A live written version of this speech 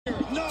No!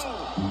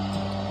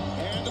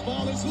 And the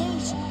ball is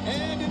loose,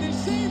 and it is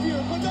Xavier.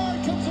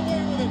 Bernard comes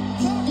away with it.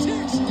 Clock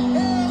ticks,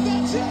 and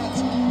that's it!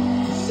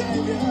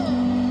 Xavier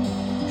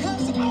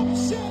has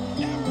upset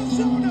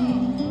Arizona!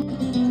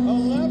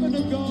 11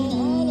 to go,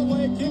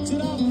 Holloway kicks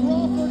it out.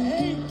 Crawford,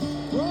 8.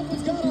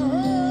 Crawford's got to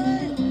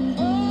hurry!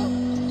 Oh,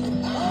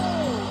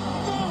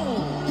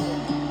 no!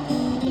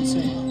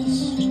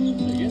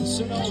 Against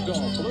Sonogo.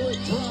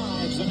 Blewett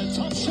drives, and a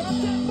tough shot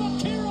that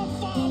Bakira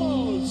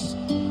follows!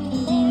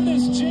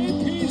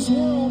 JP's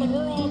world, and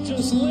we're all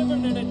just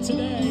living in it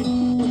today.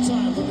 One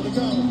time, we're going to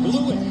go.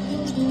 Blewett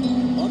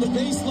on the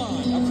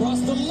baseline, across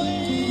the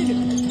lane,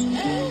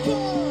 and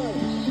good!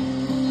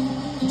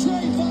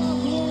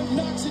 Trayvon Blewett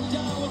knocks it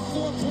down with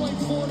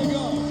 4.4 to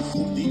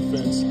go.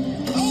 Defense.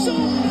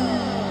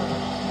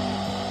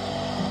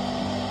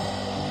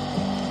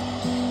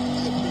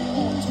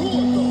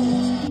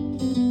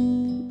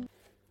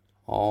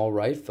 All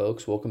right,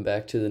 folks, welcome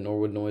back to the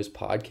Norwood Noise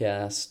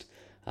podcast.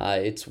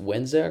 It's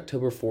Wednesday,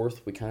 October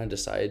 4th. We kind of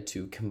decided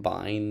to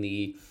combine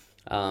the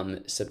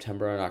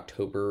September and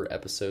October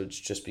episodes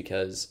just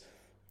because,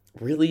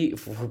 really,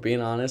 if we're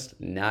being honest,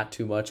 not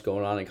too much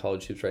going on in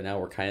college hoops right now.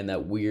 We're kind of in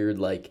that weird,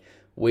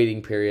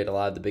 waiting period. A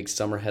lot of the big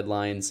summer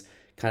headlines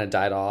kind of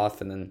died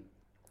off, and then,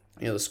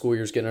 the school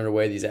year's getting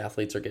underway. These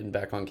athletes are getting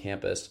back on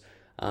campus.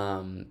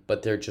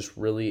 But there just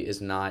really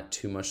is not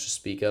too much to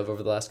speak of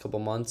over the last couple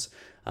months.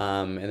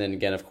 And then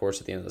again, of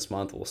course, at the end of this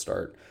month, we'll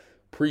start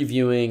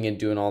previewing and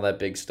doing all that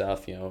big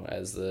stuff,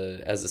 as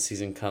the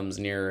season comes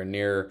nearer and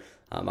nearer.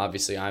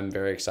 Obviously, I'm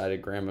very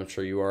excited. Graham, I'm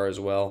sure you are as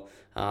well.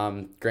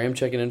 Graham,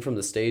 checking in from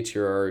the States.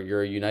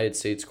 You're a United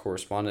States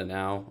correspondent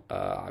now.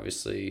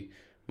 Obviously,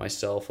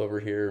 myself over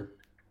here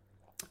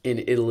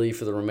in Italy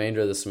for the remainder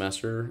of the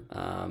semester.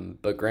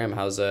 But Graham,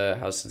 how's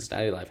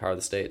Cincinnati life? How are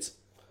the States?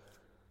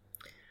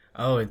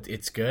 Oh,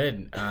 it's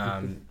good.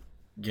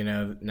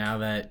 Now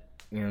that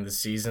the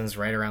season's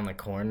right around the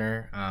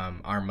corner,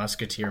 our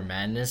Musketeer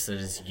Madness that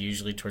is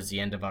usually towards the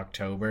end of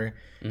October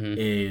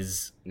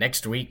is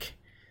next week.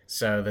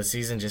 So the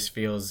season just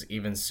feels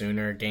even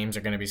sooner. Games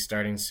are going to be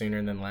starting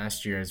sooner than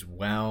last year as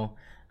well.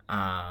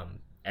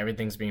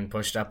 Everything's being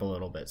pushed up a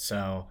little bit.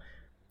 So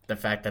the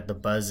fact that the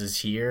buzz is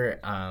here,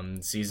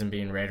 season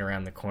being right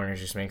around the corner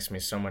just makes me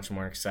so much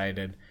more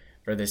excited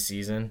for this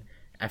season.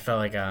 I felt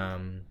like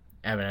Evan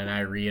and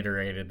I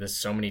reiterated this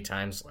so many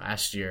times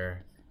last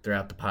year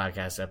throughout the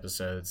podcast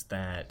episodes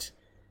that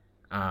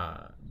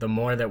the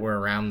more that we're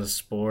around the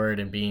sport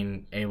and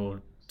being able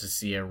to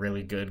see a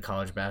really good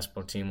college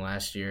basketball team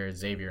last year,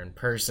 Xavier in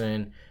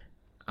person,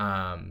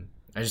 I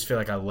just feel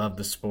like I love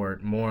the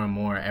sport more and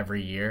more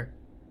every year.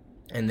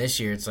 And this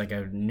year it's like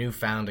a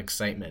newfound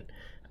excitement.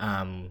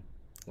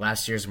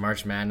 Last year's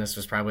March Madness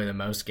was probably the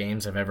most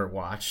games I've ever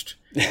watched.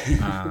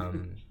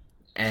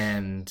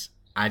 And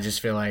I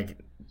just feel like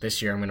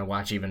this year I'm going to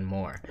watch even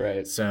more.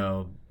 Right.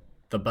 So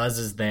the buzz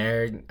is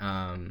there,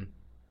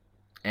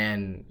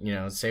 and,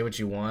 say what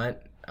you want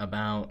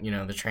about,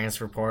 the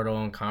transfer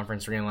portal and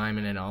conference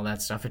realignment and all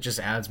that stuff. It just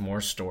adds more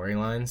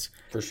storylines.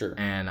 For sure.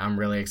 And I'm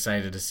really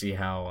excited to see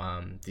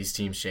how these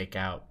teams shake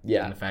out.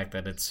 Yeah. And the fact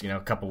that it's, a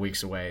couple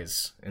weeks away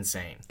is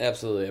insane.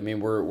 Absolutely. I mean,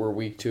 we're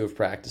week 2 of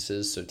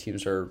practices, so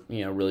teams are,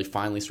 really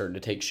finally starting to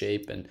take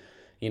shape, and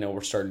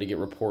we're starting to get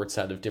reports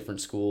out of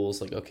different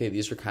schools like, okay,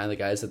 these are kind of the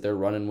guys that they're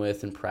running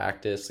with in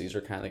practice. These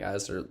are kind of the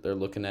guys that they're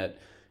looking at,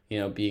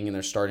 being in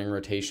their starting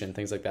rotation,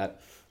 things like that.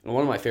 And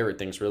one of my favorite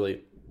things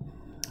really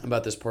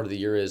about this part of the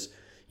year is,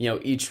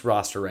 each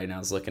roster right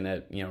now is looking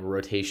at,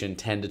 rotation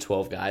 10 to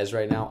 12 guys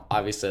right now.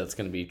 Obviously, that's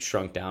going to be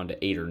shrunk down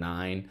to 8 or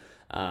 9,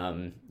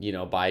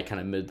 by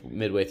kind of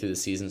midway through the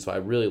season. So I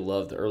really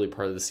love the early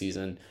part of the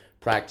season,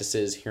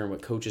 practices, hearing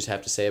what coaches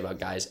have to say about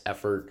guys'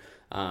 effort,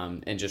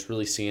 and just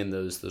really seeing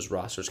those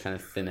rosters kind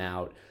of thin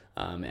out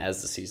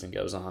as the season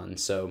goes on.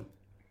 So,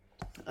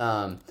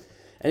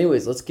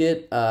 anyways, let's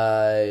get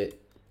on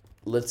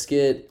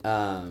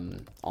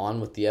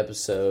with the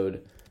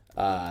episode.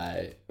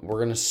 We're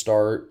gonna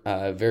start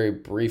very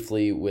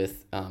briefly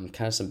with kind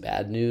of some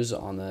bad news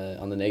on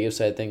the negative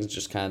side of things.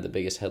 Just kind of the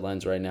biggest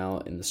headlines right now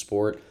in the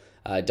sport.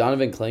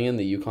 Donovan Clingan,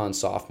 the UConn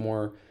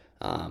sophomore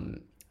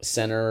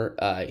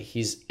center,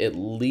 he's at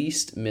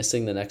least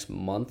missing the next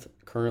month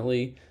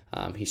currently.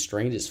 He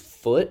strained his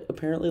foot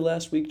apparently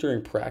last week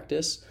during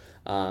practice,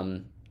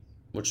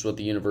 which is what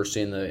the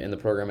university in the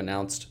program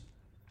announced.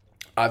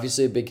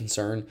 Obviously a big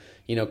concern.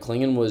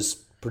 Clingan was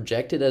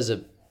projected as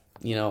a,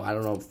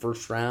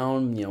 first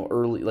round,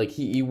 early, like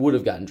he would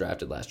have gotten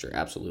drafted last year.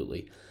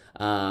 Absolutely.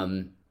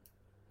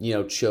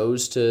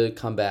 Chose to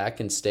come back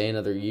and stay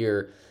another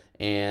year.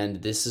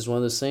 And this is one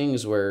of those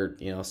things where,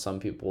 some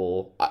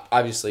people,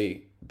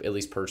 obviously, at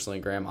least personally,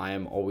 Graham, I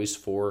am always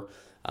for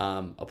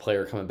a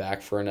player coming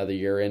back for another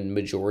year in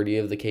majority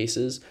of the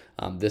cases,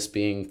 this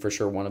being for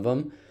sure one of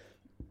them.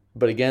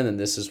 But again, and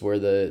this is where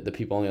the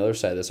people on the other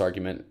side of this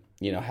argument,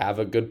 have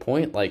a good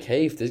point. Like,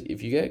 hey,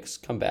 if you guys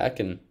come back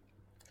and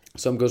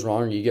something goes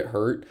wrong or you get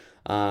hurt,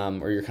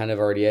 or you're kind of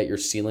already at your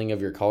ceiling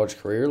of your college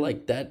career,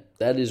 like that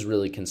is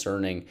really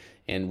concerning,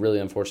 and really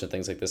unfortunate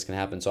things like this can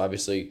happen. So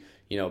obviously,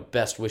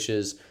 best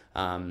wishes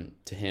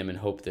to him, and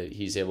hope that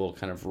he's able to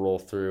kind of roll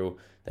through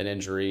that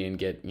injury and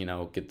get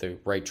the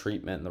right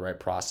treatment and the right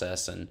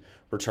process and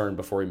return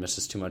before he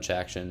misses too much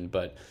action.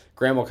 But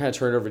Graham, I'll kind of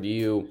turn it over to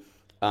you.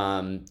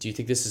 Do you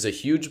think this is a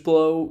huge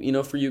blow,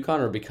 for UConn,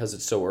 or because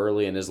it's so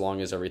early and as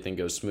long as everything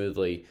goes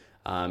smoothly,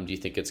 do you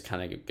think it's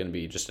kind of going to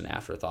be just an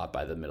afterthought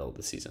by the middle of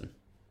the season?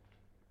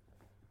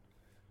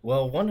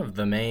 Well, one of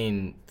the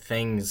main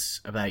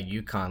things about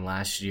UConn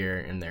last year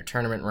in their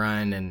tournament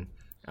run and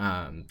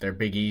their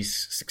Big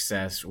East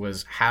success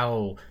was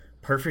how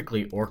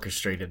perfectly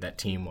orchestrated that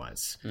team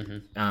was.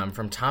 Mm-hmm.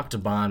 From top to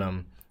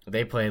bottom,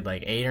 they played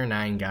like 8 or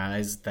 9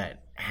 guys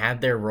that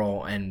had their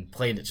role and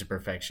played it to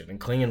perfection. And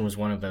Klingon was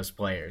one of those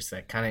players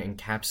that kind of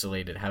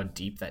encapsulated how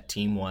deep that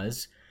team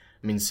was.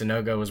 I mean,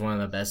 Sonogo was one of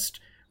the best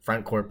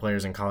front court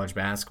players in college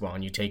basketball,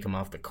 and you take him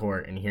off the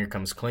court, and here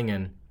comes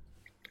Klingon,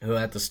 who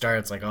at the start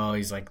it's like, oh,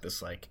 he's like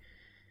this like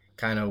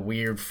kind of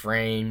weird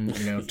frame,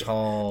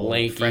 tall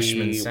lanky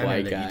freshman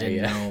center that guy, you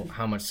didn't know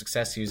how much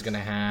success he was going to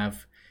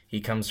have.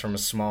 He comes from a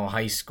small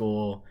high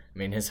school. I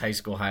mean, his high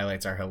school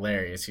highlights are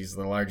hilarious. He's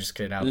the largest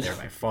kid out there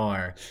by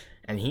far.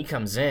 And he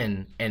comes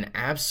in and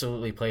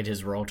absolutely played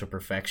his role to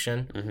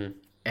perfection. Mm-hmm.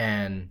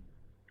 And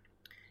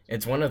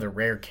it's one of the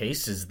rare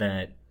cases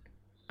that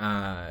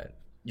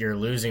you're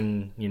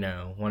losing,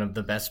 one of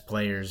the best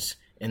players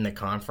in the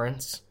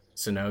conference,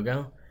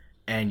 Sonogo,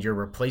 and you're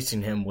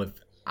replacing him with,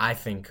 I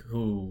think,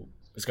 who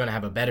is going to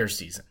have a better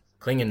season.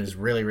 Klingon is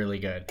really, really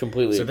good.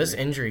 Completely. So agree. this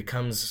injury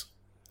comes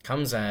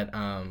at,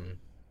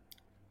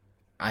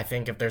 I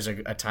think if there's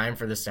a time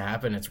for this to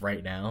happen, it's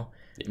right now.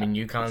 Yeah, I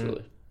mean,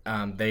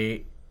 UConn,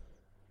 they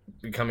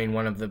becoming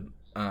one of the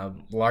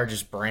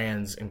largest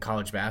brands in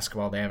college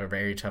basketball. They have a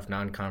very tough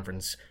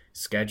non-conference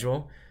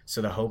schedule.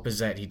 So the hope is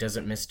that he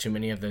doesn't miss too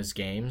many of those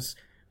games.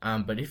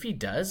 But if he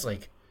does,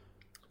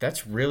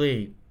 that's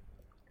really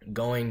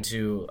going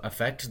to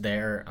affect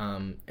their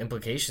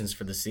implications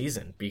for the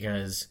season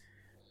because,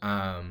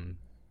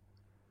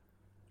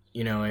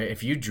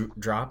 if you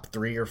drop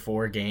 3 or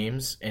 4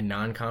 games in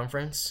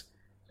non-conference,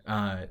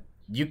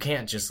 you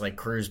can't just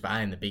cruise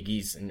by in the Big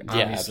East. And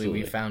obviously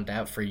we found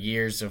out for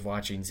years of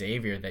watching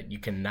Xavier that you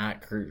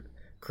cannot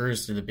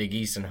cruise to the Big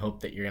East and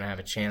hope that you're going to have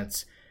a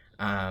chance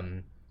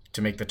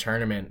to make the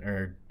tournament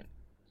or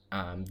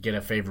get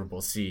a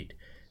favorable seat.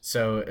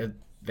 So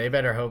they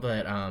better hope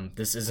that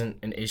this isn't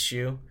an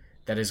issue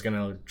that is going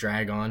to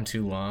drag on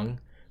too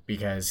long,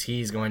 because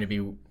he's going to be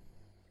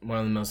one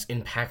of the most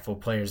impactful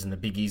players in the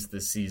Big East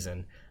this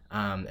season.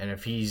 And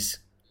if he's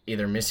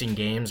either missing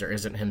games or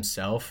isn't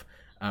himself,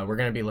 we're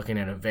going to be looking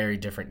at a very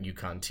different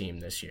UConn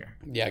team this year.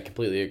 Yeah, I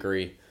completely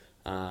agree.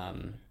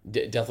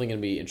 Definitely going to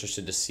be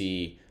interested to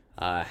see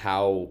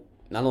how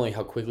not only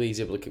how quickly he's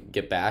able to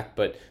get back,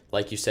 but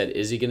like you said,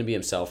 is he going to be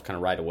himself kind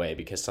of right away?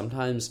 Because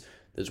sometimes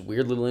those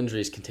weird little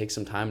injuries can take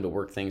some time to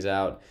work things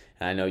out.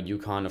 And I know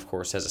UConn, of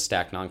course, has a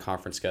stacked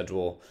non-conference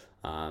schedule,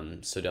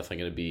 so definitely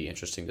going to be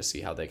interesting to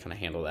see how they kind of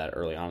handle that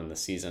early on in the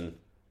season.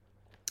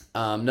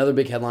 Another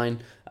big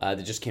headline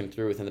that just came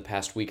through within the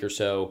past week or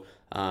so,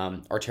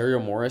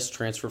 Arterio Morris,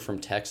 transfer from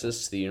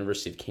Texas to the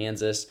University of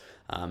Kansas,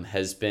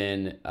 has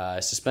been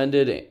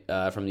suspended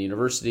from the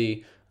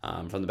university,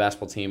 from the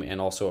basketball team, and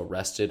also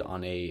arrested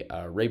on a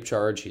rape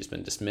charge. He's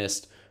been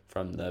dismissed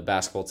from the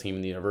basketball team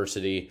in the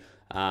university.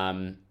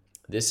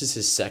 This is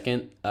his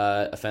second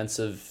offense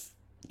of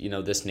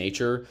this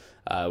nature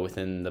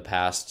within the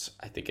past.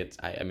 I think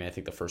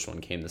the first one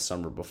came the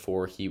summer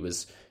before he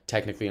was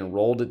technically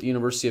enrolled at the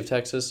University of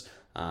Texas.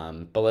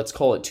 But let's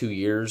call it 2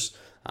 years.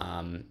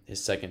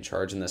 His second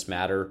charge in this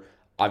matter,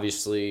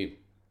 obviously,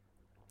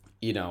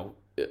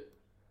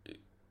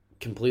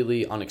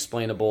 completely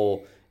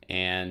unexplainable,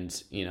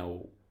 and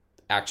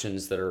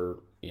actions that are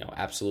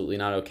absolutely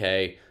not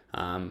okay.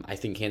 I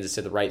think Kansas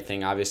did the right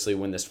thing, obviously,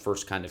 when this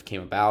first kind of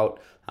came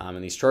about,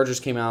 and these charges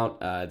came out.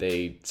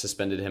 They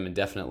suspended him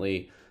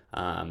indefinitely,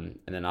 and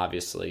then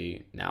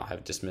obviously now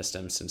have dismissed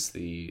him since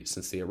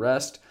the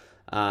arrest.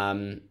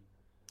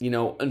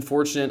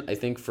 Unfortunate, I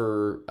think,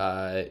 for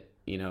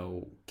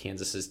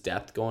Kansas's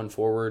depth going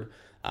forward,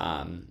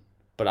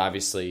 but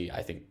obviously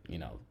I think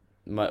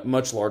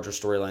much larger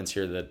storylines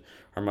here that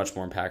are much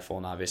more impactful,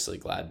 and obviously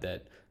glad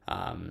that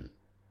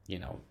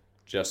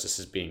justice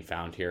is being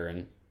found here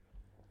and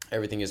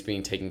everything is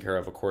being taken care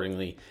of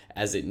accordingly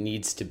as it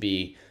needs to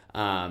be.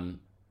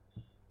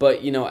 But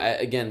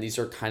again, these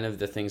are kind of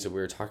the things that we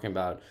were talking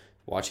about,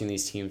 watching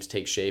these teams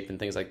take shape and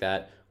things like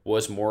that.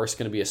 Was Morris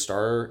going to be a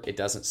starter? It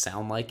doesn't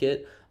sound like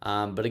it.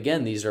 But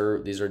again, these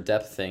are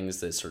depth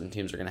things that certain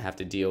teams are going to have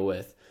to deal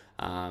with.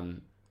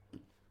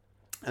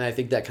 And I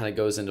think that kind of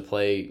goes into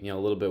play, a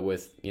little bit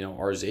with,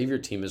 our Xavier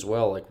team as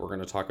well, like we're going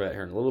to talk about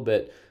here in a little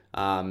bit.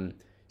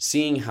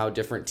 Seeing how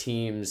different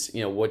teams,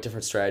 what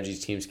different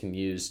strategies teams can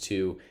use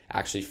to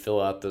actually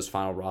fill out those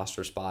final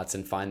roster spots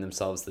and find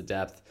themselves the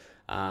depth.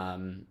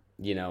 And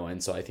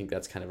so I think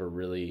that's kind of a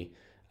really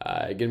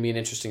going to be an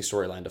interesting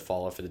storyline to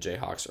follow for the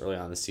Jayhawks early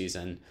on in the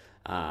season.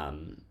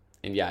 And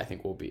yeah, I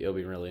think it'll be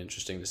really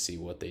interesting to see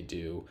what they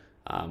do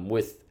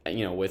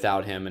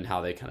without him and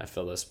how they kind of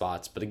fill those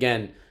spots. But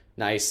again,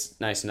 nice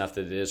enough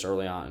that it is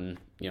early on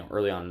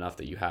enough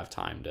that you have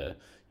time to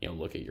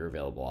look at your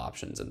available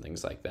options and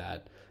things like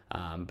that.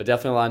 But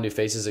definitely a lot of new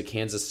faces at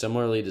Kansas,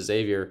 similarly to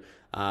Xavier.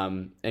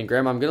 And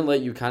Graham, I'm going to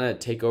let you kind of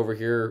take over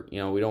here. We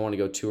don't want to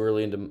go too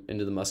early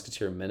into the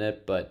Musketeer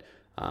minute, but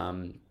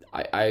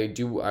I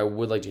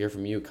would like to hear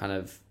from you. Kind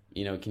of,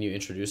 can you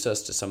introduce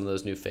us to some of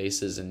those new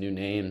faces and new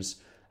names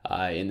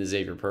in the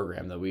Xavier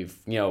program that we've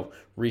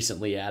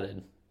recently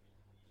added?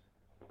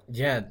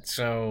 Yeah,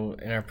 so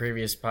in our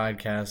previous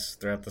podcast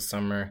throughout the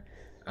summer,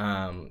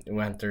 we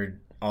went through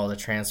all the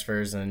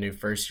transfers and the new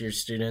first-year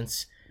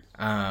students,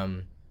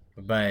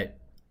 but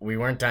we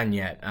weren't done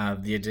yet.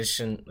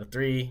 The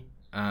three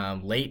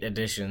late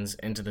additions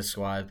into the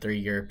squad, 3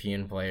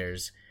 European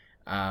players,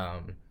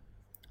 have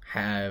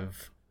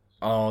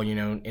all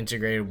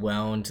integrated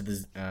well into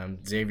the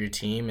Xavier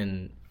team,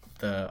 and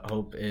the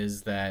hope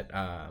is that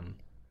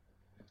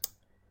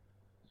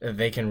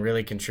they can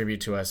really contribute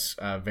to us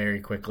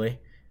very quickly.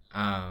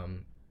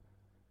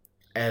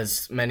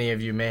 As many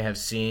of you may have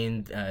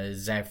seen,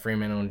 Zach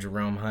Freeman and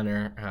Jerome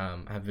Hunter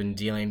have been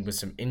dealing with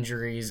some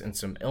injuries and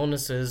some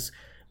illnesses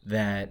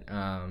that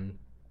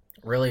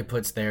really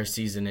puts their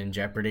season in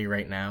jeopardy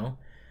right now.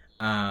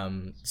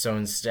 So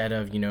instead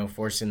of,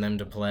 forcing them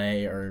to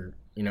play or,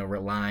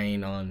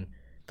 relying on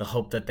the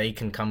hope that they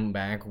can come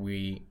back,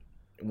 we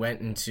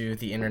went into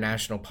the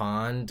international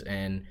pond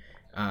and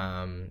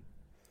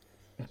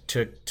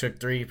took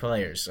 3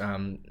 players.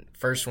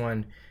 First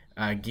one,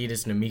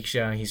 Gytis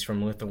Namiksha, he's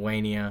from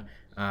Lithuania.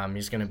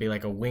 He's going to be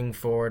like a wing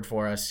forward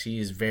for us. He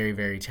is very,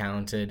 very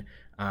talented.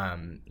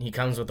 He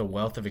comes with a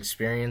wealth of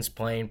experience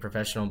playing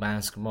professional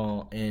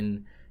basketball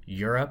in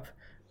Europe.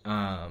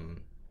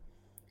 And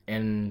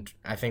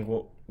I think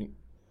we'll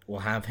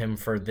have him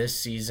for this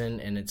season,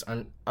 and it's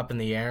up in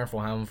the air if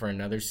we'll have him for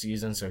another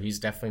season. So he's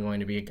definitely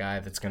going to be a guy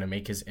that's going to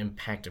make his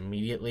impact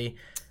immediately.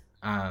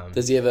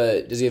 Does he have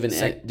an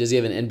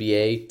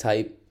NBA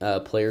type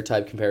player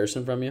type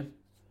comparison from you?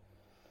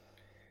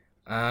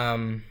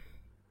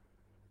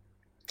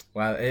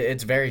 Well,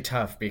 it's very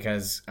tough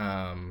because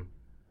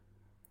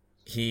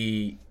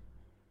he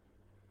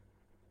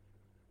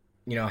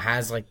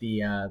has like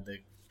the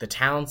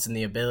talents and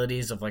the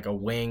abilities of like a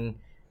wing,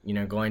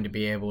 going to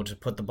be able to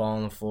put the ball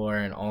on the floor,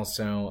 and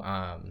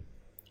also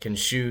can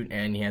shoot,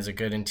 and he has a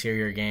good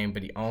interior game,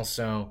 but he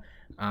also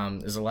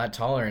is a lot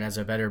taller and has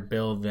a better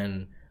build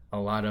than a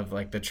lot of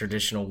like the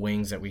traditional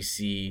wings that we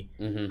see.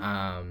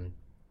 Mm-hmm.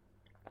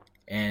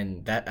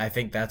 And that, I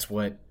think that's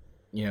what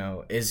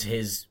is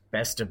his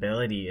best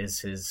ability, is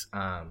his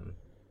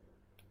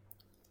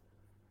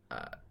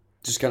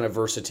just kind of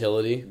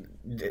versatility.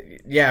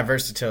 Yeah,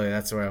 versatility.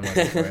 That's what I'm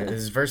looking for.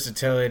 His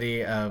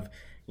versatility of,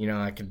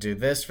 I could do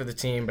this for the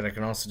team, but I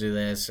can also do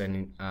this,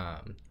 and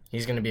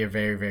he's going to be a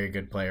very, very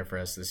good player for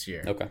us this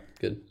year. Okay,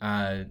 good.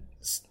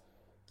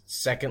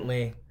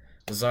 Secondly,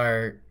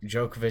 Lazar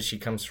Djokovic, he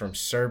comes from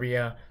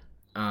Serbia.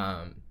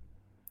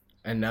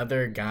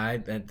 Another guy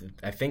that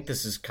I think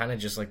this is kind of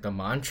just like the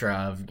mantra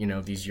of,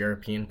 these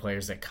European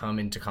players that come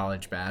into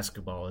college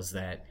basketball, is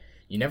that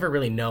you never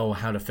really know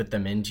how to fit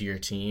them into your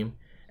team,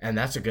 and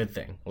that's a good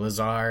thing.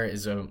 Lazar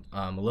is a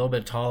little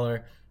bit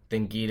taller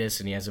than Gytis,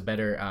 and he has a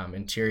better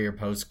interior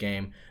post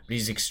game, but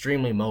he's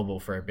extremely mobile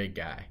for a big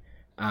guy.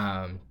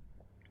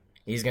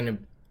 He's going to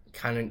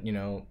kind of,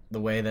 the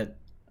way that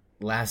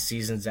last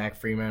season Zach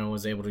Freeman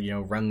was able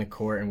to, run the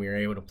court, and we were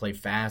able to play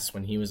fast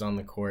when he was on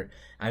the court.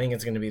 I think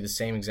it's going to be the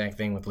same exact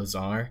thing with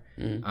Lazar.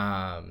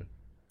 Mm-hmm.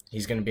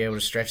 He's going to be able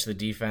to stretch the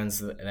defense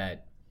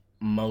that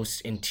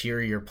most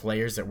interior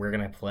players that we're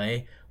going to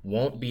play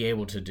won't be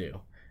able to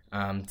do.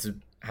 To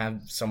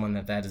have someone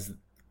that is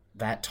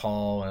that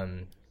tall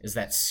and is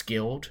that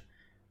skilled,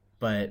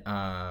 but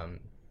and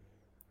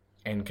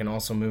can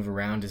also move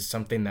around, is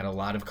something that a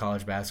lot of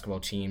college basketball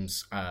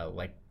teams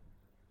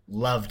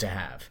love to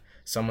have.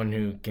 Someone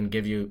who can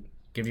give you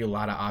a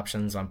lot of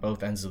options on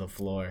both ends of the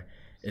floor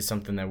is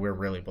something that we're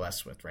really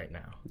blessed with right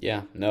now.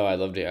 Yeah, no, I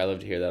love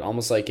to hear that.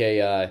 Almost like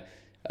a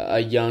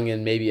young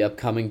and maybe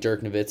upcoming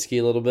Dirk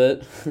Nowitzki a little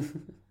bit.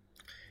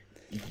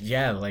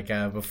 Yeah,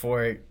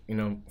 before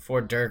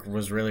Dirk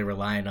was really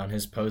reliant on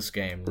his post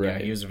game.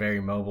 Right. He was a very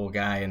mobile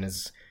guy in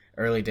his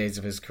early days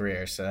of his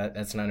career, so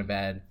that's not a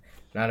bad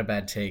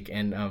take.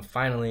 And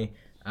finally,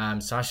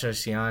 Sasha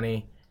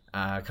Siani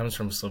comes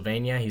from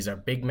Slovenia. He's our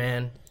big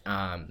man.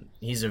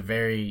 He's a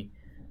very,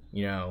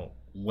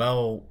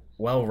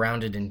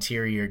 well-rounded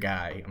interior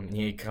guy.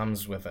 He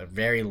comes with a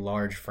very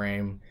large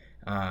frame,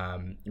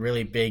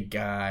 really big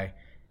guy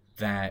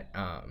that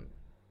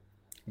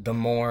the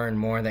more and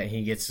more that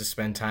he gets to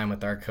spend time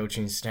with our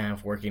coaching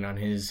staff working on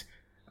his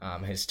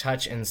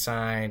touch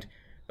inside,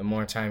 the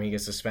more time he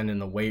gets to spend in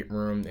the weight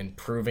room,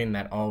 improving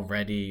that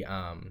already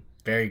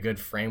very good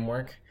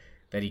framework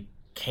that he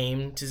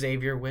came to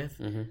Xavier with.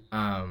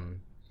 Mm-hmm.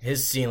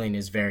 His ceiling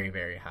is very,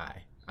 very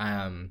high.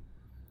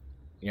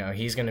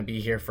 He's going to be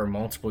here for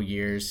multiple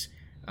years.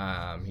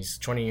 He's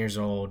 20 years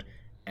old,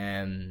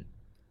 and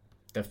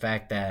the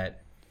fact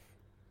that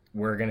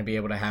we're going to be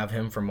able to have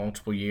him for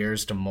multiple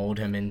years to mold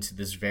him into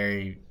this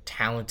very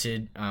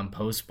talented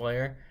post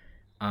player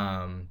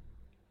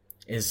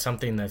is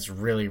something that's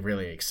really,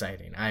 really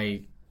exciting.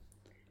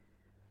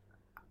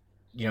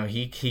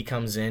 He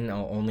comes in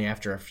only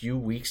after a few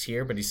weeks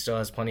here, but he still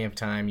has plenty of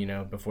time,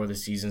 before the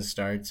season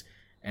starts.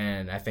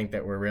 And I think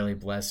that we're really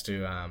blessed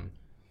to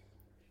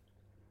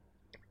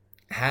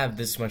have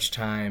this much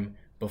time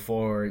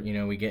before,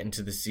 we get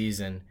into the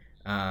season,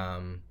 with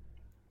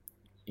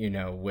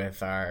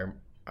our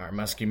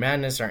Muskie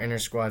Madness, our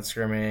inter-squad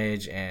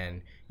scrimmage,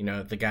 and,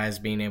 the guys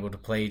being able to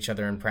play each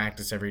other in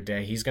practice every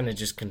day. He's going to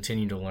just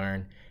continue to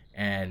learn,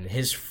 and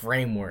his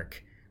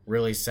framework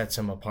really sets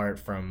him apart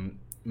from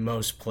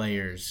most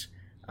players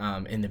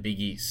in the Big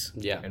East,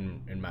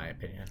 in my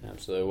opinion.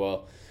 Absolutely.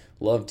 Well,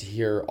 love to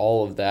hear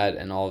all of that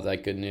and all of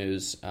that good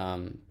news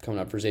coming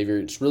up for Xavier.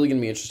 It's really going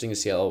to be interesting to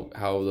see how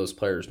those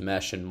players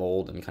mesh and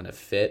mold and kind of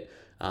fit.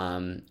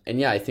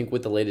 I think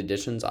with the late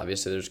additions,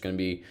 obviously there's going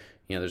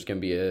to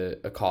be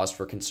a cause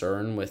for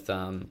concern with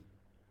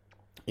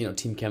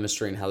team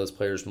chemistry and how those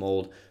players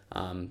mold.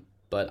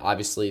 But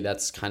obviously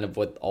that's kind of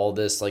what all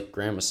this, like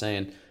Graham was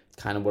saying,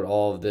 kind of what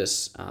all of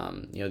this,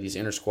 these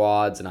inter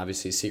squads and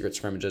obviously secret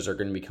scrimmages are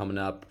going to be coming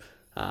up.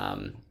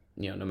 No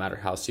matter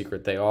how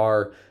secret they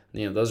are,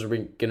 those are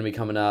going to be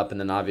coming up. And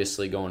then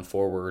obviously going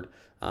forward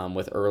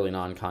with early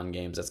non-con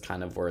games, that's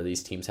kind of where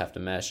these teams have to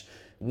mesh.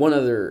 One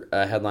other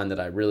headline that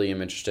I really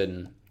am interested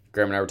in,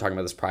 Graham and I were talking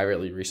about this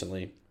privately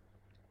recently,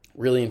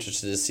 really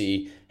interested to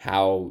see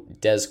how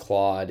Des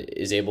Claude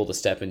is able to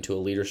step into a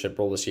leadership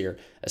role this year,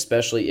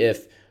 especially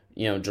if,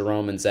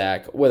 Jerome and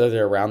Zach, whether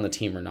they're around the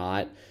team or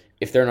not,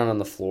 if they're not on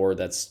the floor,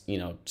 that's,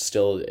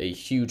 still a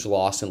huge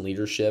loss in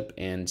leadership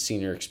and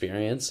senior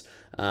experience.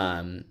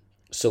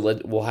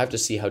 We'll have to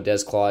see how Des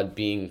Claude,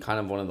 being kind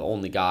of one of the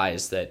only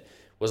guys that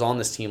was on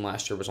this team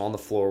last year, was on the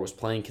floor, was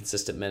playing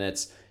consistent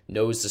minutes,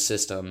 knows the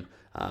system.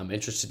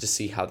 Interested to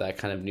see how that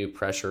kind of new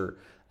pressure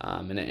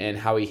and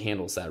how he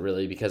handles that,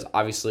 really, because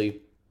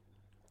obviously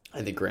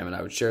I think Graham and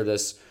I would share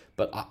this,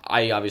 but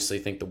I obviously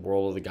think the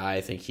world of the guy.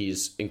 I think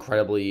he's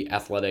incredibly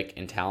athletic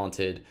and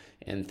talented,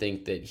 and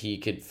think that he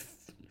could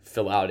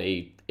fill out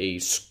a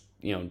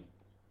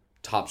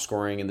top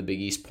scoring in the Big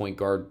East point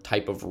guard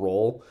type of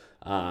role.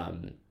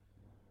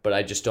 But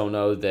I just don't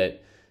know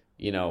that,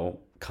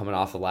 coming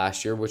off of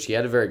last year, which he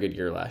had a very good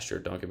year last year,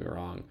 don't get me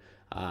wrong.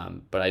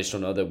 But I just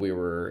don't know that we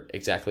were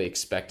exactly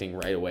expecting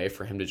right away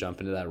for him to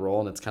jump into that role,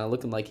 and it's kind of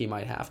looking like he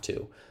might have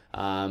to.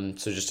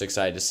 So just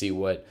excited to see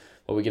what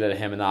we get out of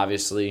him, and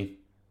obviously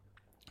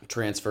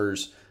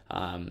transfers.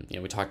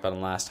 We talked about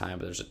him last time,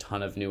 but there's a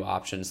ton of new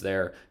options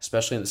there,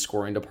 especially in the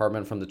scoring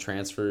department from the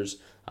transfers.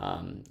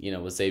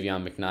 With Xavier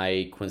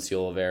McKnight, Quincy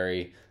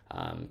Oliveri,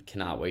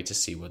 cannot wait to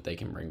see what they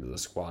can bring to the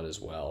squad as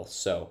well.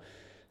 So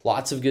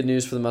lots of good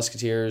news for the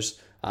Musketeers.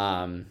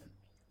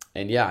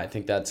 I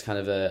think that's kind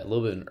of a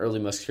little bit of an early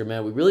Musketeer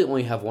man. We really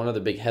only have one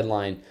other big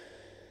headline,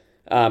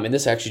 and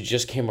this actually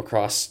just came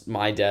across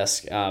my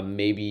desk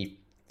maybe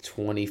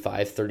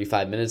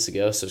 35 minutes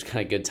ago, so it's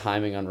kind of good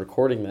timing on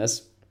recording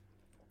this.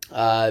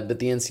 But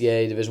the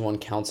NCAA Division I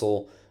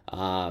Council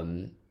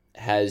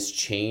has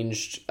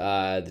changed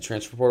the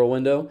transfer portal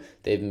window.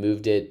 They've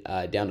moved it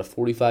down to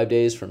 45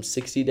 days from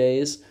 60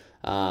 days,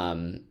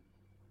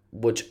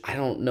 which I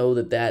don't know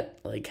that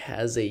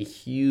has a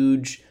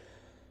huge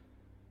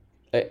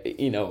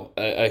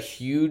a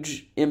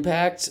huge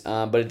impact,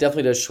 but it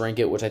definitely does shrink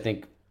it, which I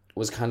think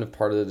was kind of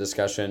part of the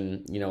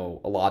discussion,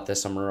 a lot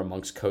this summer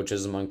amongst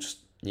coaches, amongst,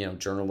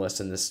 journalists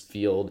in this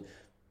field,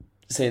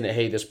 saying that,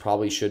 hey, this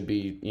probably should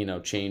be,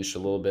 changed a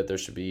little bit. There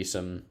should be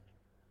some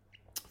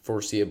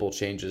foreseeable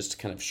changes to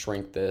kind of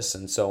shrink this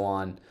and so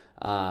on.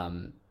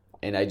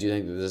 And I do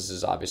think that this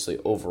is obviously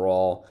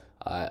overall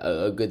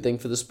a good thing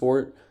for the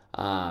sport.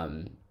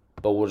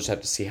 But we'll just have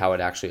to see how it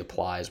actually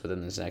applies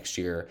within this next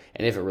year,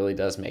 and if it really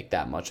does make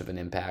that much of an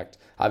impact.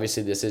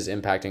 Obviously, this is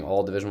impacting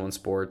all Division I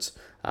sports,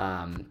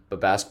 but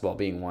basketball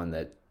being one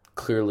that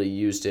clearly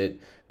used it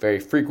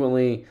very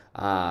frequently.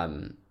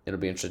 It'll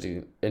be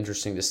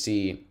interesting to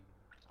see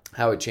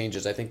how it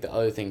changes. I think the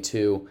other thing,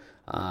 too,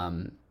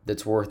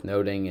 that's worth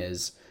noting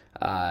is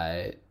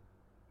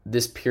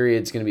this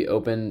period is going to be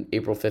open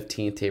April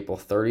 15th to April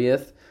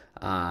 30th.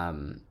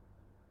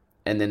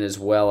 And then as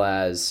well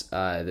as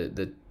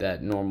that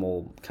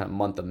normal kind of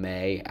month of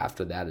May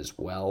after that as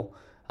well.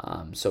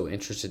 So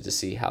interested to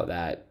see how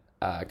that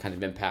kind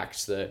of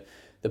impacts the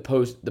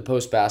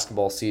post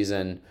basketball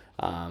season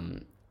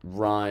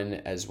run,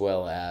 as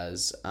well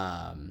as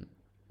how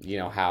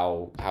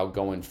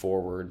going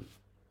forward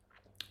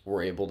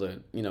we're able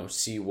to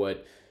see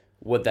what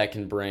that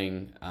can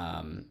bring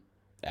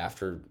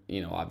after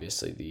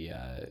obviously the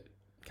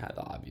kind of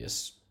the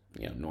obvious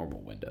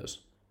normal windows.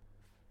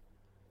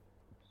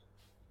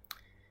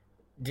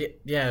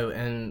 Yeah,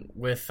 and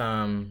with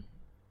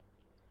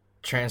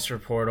transfer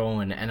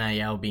portal and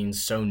NIL being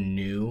so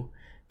new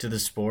to the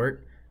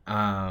sport,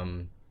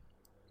 I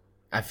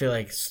feel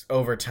like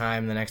over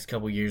time, the next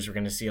couple of years, we're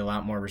going to see a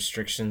lot more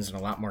restrictions and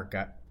a lot more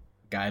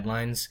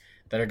guidelines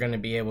that are going to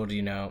be able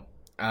to,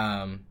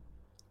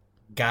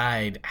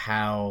 guide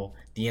how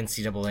the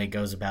NCAA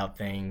goes about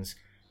things.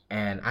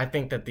 And I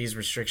think that these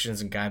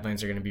restrictions and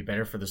guidelines are going to be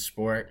better for the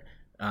sport.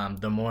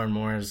 The more and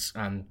more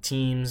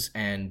teams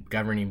and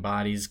governing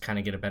bodies kind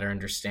of get a better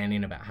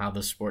understanding about how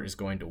the sport is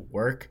going to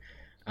work.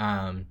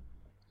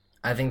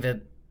 I think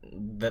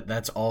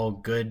that's all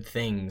good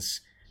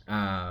things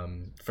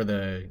for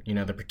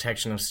the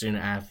protection of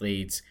student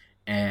athletes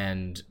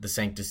and the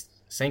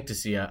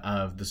sanctity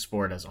of the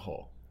sport as a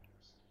whole.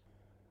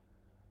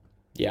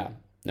 Yeah,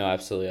 no,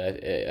 absolutely.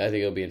 I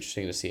think it'll be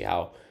interesting to see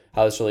how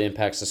this really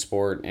impacts the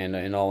sport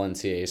and all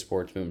NCAA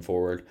sports moving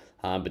forward.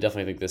 But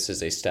definitely think this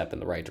is a step in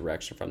the right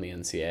direction from the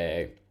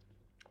NCAA,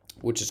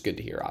 which is good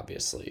to hear,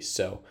 obviously.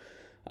 So,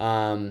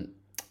 all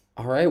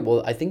right.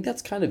 Well, I think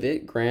that's kind of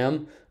it,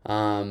 Graham.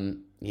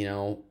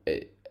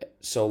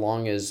 So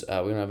long as we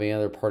don't have any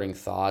other parting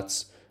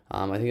thoughts,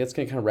 I think that's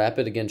going to kind of wrap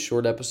it. Again,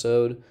 short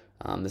episode.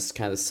 This is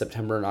kind of the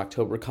September and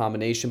October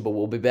combination, but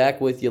we'll be back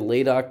with you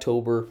late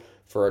October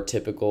for our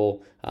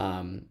typical,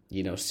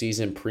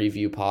 season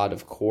preview pod,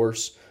 of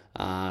course.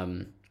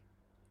 And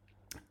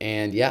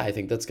yeah, I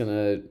think that's going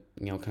to,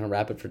 kind of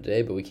wrap it for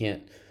today, but we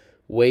can't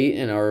wait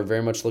and are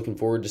very much looking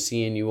forward to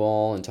seeing you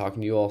all and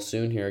talking to you all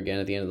soon here again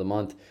at the end of the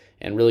month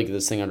and really get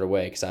this thing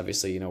underway because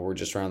obviously, we're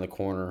just around the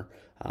corner.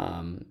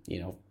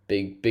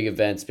 Big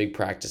events, big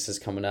practices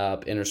coming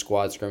up,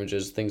 inter-squad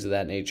scrimmages, things of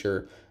that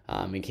nature.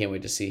 And can't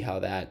wait to see how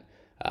that,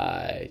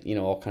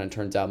 all kind of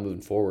turns out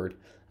moving forward.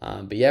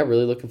 But yeah,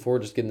 really looking forward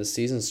to just getting the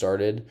season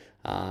started.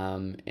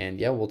 And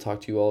yeah, we'll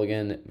talk to you all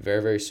again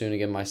very, very soon.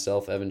 Again,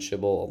 myself, Evan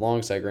Schibel,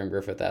 alongside Graham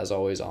Griffith, as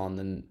always, on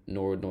the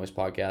Norwood Noise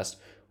podcast.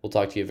 We'll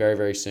talk to you very,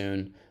 very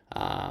soon.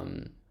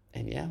 And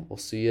yeah, we'll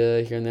see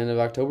you here in the end of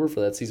October for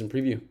that season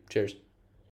preview. Cheers.